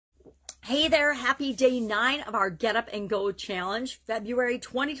Hey there, happy day 9 of our Get Up and Go Challenge, February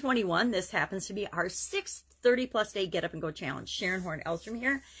 2021. This happens to be our 6th 30-plus day Get Up and Go Challenge. Sharon Horn-Elstrom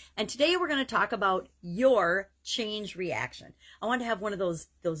here, and today we're going to talk about your change reaction. I want to have one of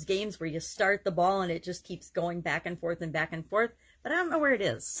those games where you start the ball and it just keeps going back and forth, but I don't know where it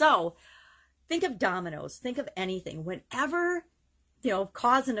is. So think of dominoes, think of anything. Whenever,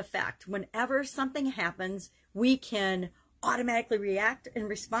 cause and effect, whenever something happens, we can automatically react and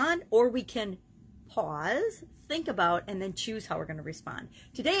respond, or we can pause, think about, and then choose how we're going to respond.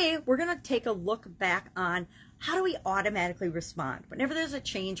 Today, we're going to take a look back on how do we automatically respond whenever there's a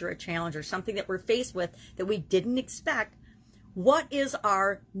change or a challenge or something that we're faced with that we didn't expect. What is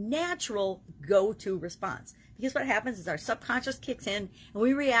our natural go-to response? Because what happens is our subconscious kicks in and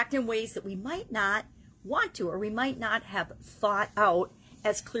we react in ways that we might not want to, or we might not have thought out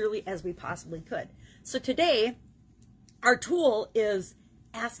as clearly as we possibly could. So today, our tool is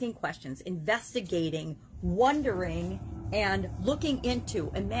asking questions, investigating, wondering, and looking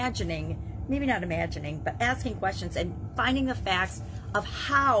into, imagining, maybe not imagining, but asking questions and finding the facts of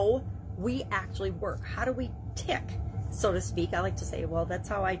how we actually work. How do we tick, so to speak? I like to say, well, that's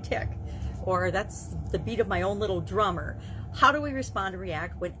how I tick, or that's the beat of my own little drummer. How do we respond and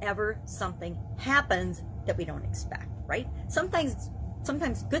react whenever something happens that we don't expect, right?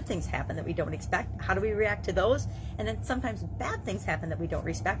 Sometimes good things happen that we don't expect. How do we react to those? And then sometimes bad things happen that we don't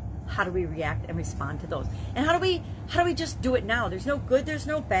expect. How do we react and respond to those? And how do we just do it now? There's no good, there's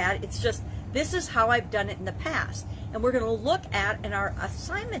no bad. It's just, this is how I've done it in the past. And we're going to look at, and our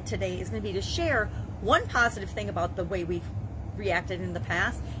assignment today is going to be to share one positive thing about the way we've reacted in the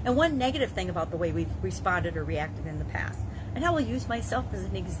past and one negative thing about the way we've responded or reacted in the past. And I will use myself as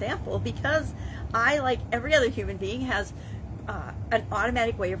an example because I, like every other human being, has an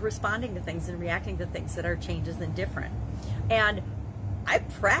automatic way of responding to things and reacting to things that are changes and different. And I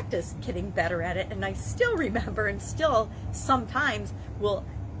practiced getting better at it, and I still remember and still sometimes will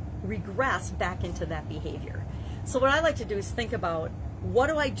regress back into that behavior. So what I like to do is think about, what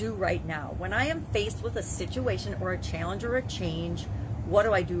do I do right now? When I am faced with a situation or a challenge or a change, what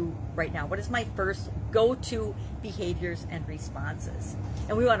do I do right now? What is my first go-to behaviors and responses?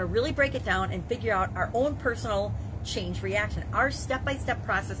 And we want to really break it down and figure out our own personal change reaction, our step-by-step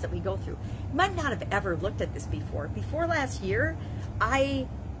process that we go through. You might not have ever looked at this before. Before last year, I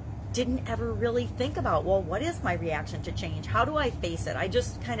didn't ever really think about, well, what is my reaction to change? How do I face it? I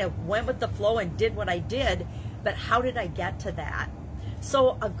just kind of went with the flow and did what I did, but how did I get to that?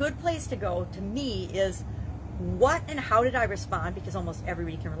 So a good place to go, to me, is what and how did I respond, because almost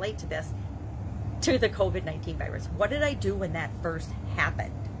everybody can relate to this, to the COVID-19 virus. What did I do when that first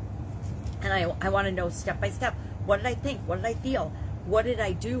happened? And I want to know step by step, what did I think? What did I feel? What did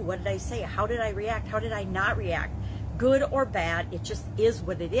I do? What did I say? How did I react? How did I not react? Good or bad, it just is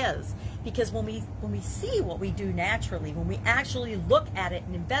what it is. Because when we see what we do naturally, when we actually look at it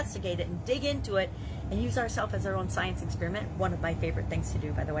and investigate it and dig into it and use ourselves as our own science experiment, one of my favorite things to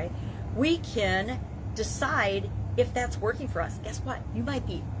do, by the way, we can decide if that's working for us. Guess what? You might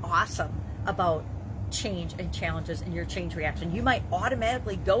be awesome about change and challenges and your change reaction. You might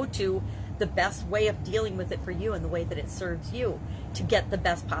automatically go to the best way of dealing with it for you and the way that it serves you to get the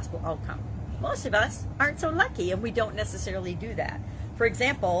best possible outcome. Most of us aren't so lucky, and we don't necessarily do that. For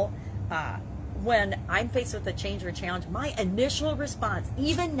example, when I'm faced with a change or a challenge, my initial response,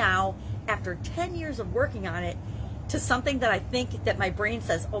 even now after 10 years of working on it, to something that I think that my brain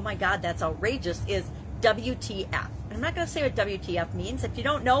says, oh my God, that's outrageous, is WTF. And I'm not going to say what WTF means. If you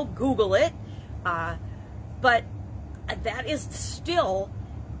don't know, Google it. But that is still,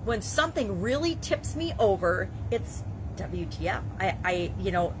 when something really tips me over, it's WTF.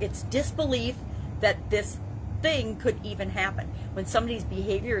 It's disbelief that this thing could even happen. When somebody's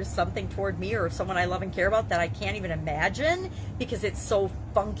behavior is something toward me or someone I love and care about that I can't even imagine because it's so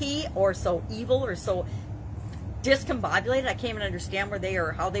funky or so evil or so discombobulated, I can't even understand where they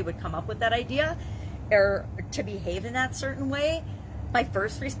or how they would come up with that idea or to behave in that certain way, my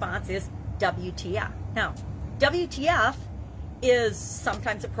first response is WTF. Now, WTF is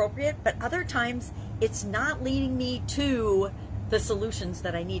sometimes appropriate, but other times it's not leading me to the solutions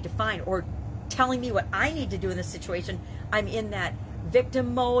that I need to find or telling me what I need to do in this situation. I'm in that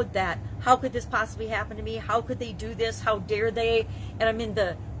victim mode, that how could this possibly happen to me? How could they do this? How dare they? And I'm in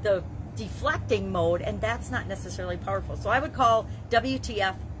the deflecting mode, and that's not necessarily powerful. So I would call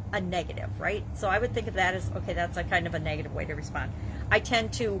WTF a negative, right? So I would think of that as, okay, that's a kind of a negative way to respond. I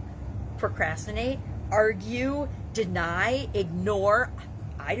tend to procrastinate, argue, deny, ignore.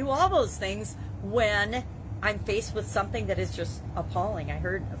 I do all those things when I'm faced with something that is just appalling. I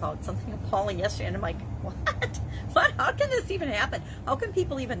heard about something appalling yesterday, and I'm like, what? How can this even happen? How can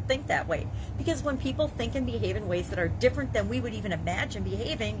people even think that way? Because when people think and behave in ways that are different than we would even imagine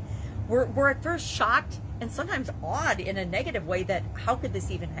behaving, we're at first shocked and sometimes awed in a negative way that how could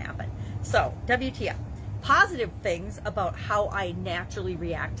this even happen? So, WTF. Positive things about how I naturally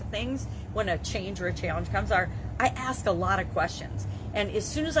react to things when a change or a challenge comes are I ask a lot of questions. And as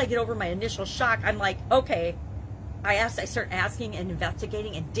soon as I get over my initial shock, I'm like, okay, I start asking and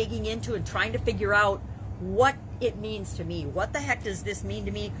investigating and digging into and trying to figure out what it means to me. What the heck does this mean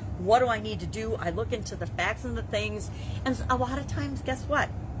to me? What do I need to do? I look into the facts and the things. And a lot of times, guess what?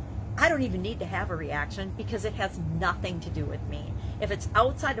 I don't even need to have a reaction because it has nothing to do with me. If it's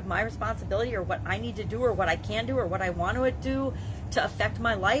outside of my responsibility or what I need to do or what I can do or what I want to do to affect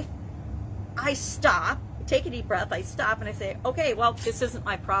my life, I stop, take a deep breath, I stop and I say, okay, well, this isn't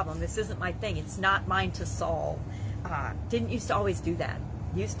my problem. This isn't my thing. It's not mine to solve. Didn't used to always do that.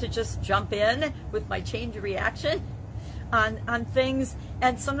 Used to just jump in with my change of reaction on things,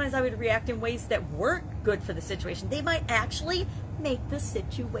 and sometimes I would react in ways that weren't good for the situation. They might actually make the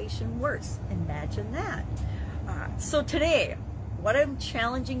situation worse. Imagine that. So today, what I'm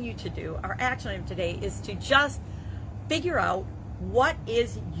challenging you to do, our action item today, is to just figure out what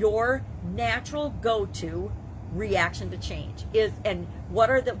is your natural go-to reaction to change and what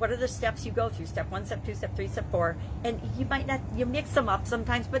are the steps you go through. Step 1, step 2, step 3, step 4, and you mix them up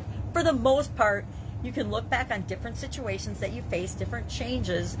sometimes, but for the most part you can look back on different situations that you faced, different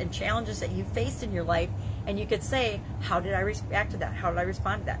changes and challenges that you faced in your life, and you could say, how did I react to that? How did I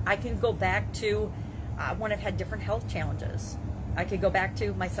respond to that? I can go back to when I've had different health challenges. I could go back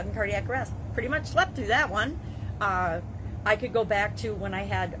to my sudden cardiac arrest. Pretty much slept through that one. I could go back to when I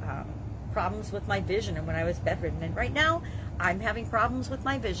had problems with my vision and when I was bedridden. And right now, I'm having problems with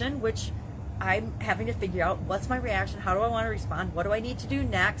my vision, which I'm having to figure out what's my reaction, how do I want to respond, what do I need to do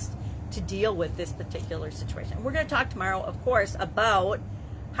next to deal with this particular situation. And we're going to talk tomorrow, of course, about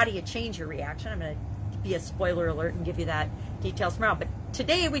how do you change your reaction. I'm going to be a spoiler alert and give you that details tomorrow. But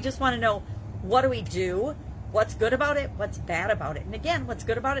today, we just want to know, what do we do? What's good about it? What's bad about it? And again, what's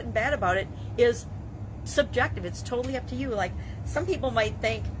good about it and bad about it is subjective. It's totally up to you. Like, some people might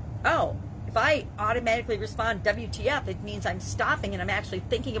think, oh, if I automatically respond WTF, it means I'm stopping and I'm actually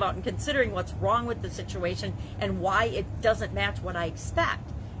thinking about and considering what's wrong with the situation and why it doesn't match what I expect,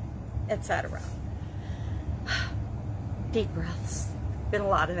 etc. Deep breaths. Been a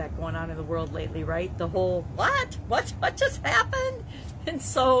lot of that going on in the world lately, right? The whole, what just happened? And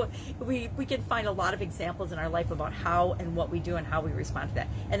so we can find a lot of examples in our life about how and what we do and how we respond to that.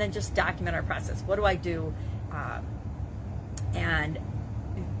 And then just document our process. What do I do? And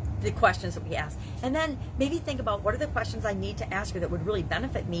the questions that we ask. And then maybe think about, what are the questions I need to ask her that would really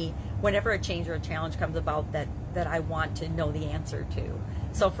benefit me whenever a change or a challenge comes about that I want to know the answer to.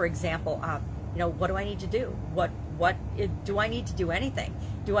 So for example, what do I need to do? Do I need to do anything?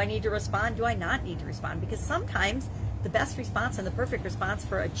 Do I need to respond? Do I not need to respond? Because sometimes the best response and the perfect response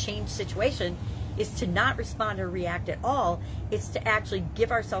for a changed situation is to not respond or react at all. It's to actually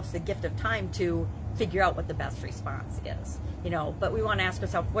give ourselves the gift of time to figure out what the best response is. But we want to ask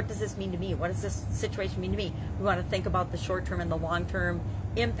ourselves, what does this mean to me? What does this situation mean to me? We want to think about the short-term and the long-term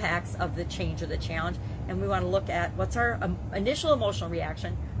impacts of the change or the challenge, and we want to look at what's our initial emotional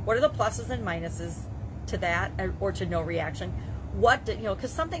reaction, what are the pluses and minuses to that or to no reaction,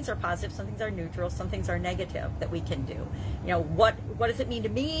 because some things are positive, some things are neutral, some things are negative that we can do. What does it mean to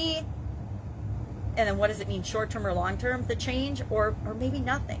me? And then what does it mean short-term or long-term, the change, or maybe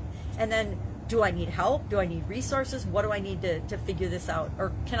nothing? And then, do I need help? Do I need resources? What do I need to figure this out?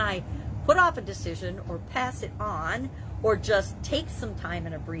 Or can I put off a decision or pass it on or just take some time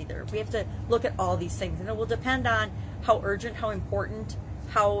and a breather? We have to look at all these things, and it will depend on how urgent, how important,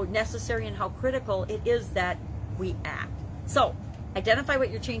 how necessary, and how critical it is that we act. So identify what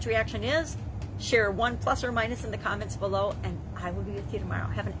your change reaction is, share one plus or minus in the comments below, and I will be with you tomorrow.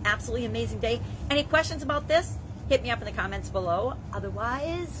 Have an absolutely amazing day. Any questions about this? Hit me up in the comments below.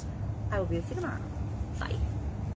 Otherwise, I will be with you tomorrow. Bye.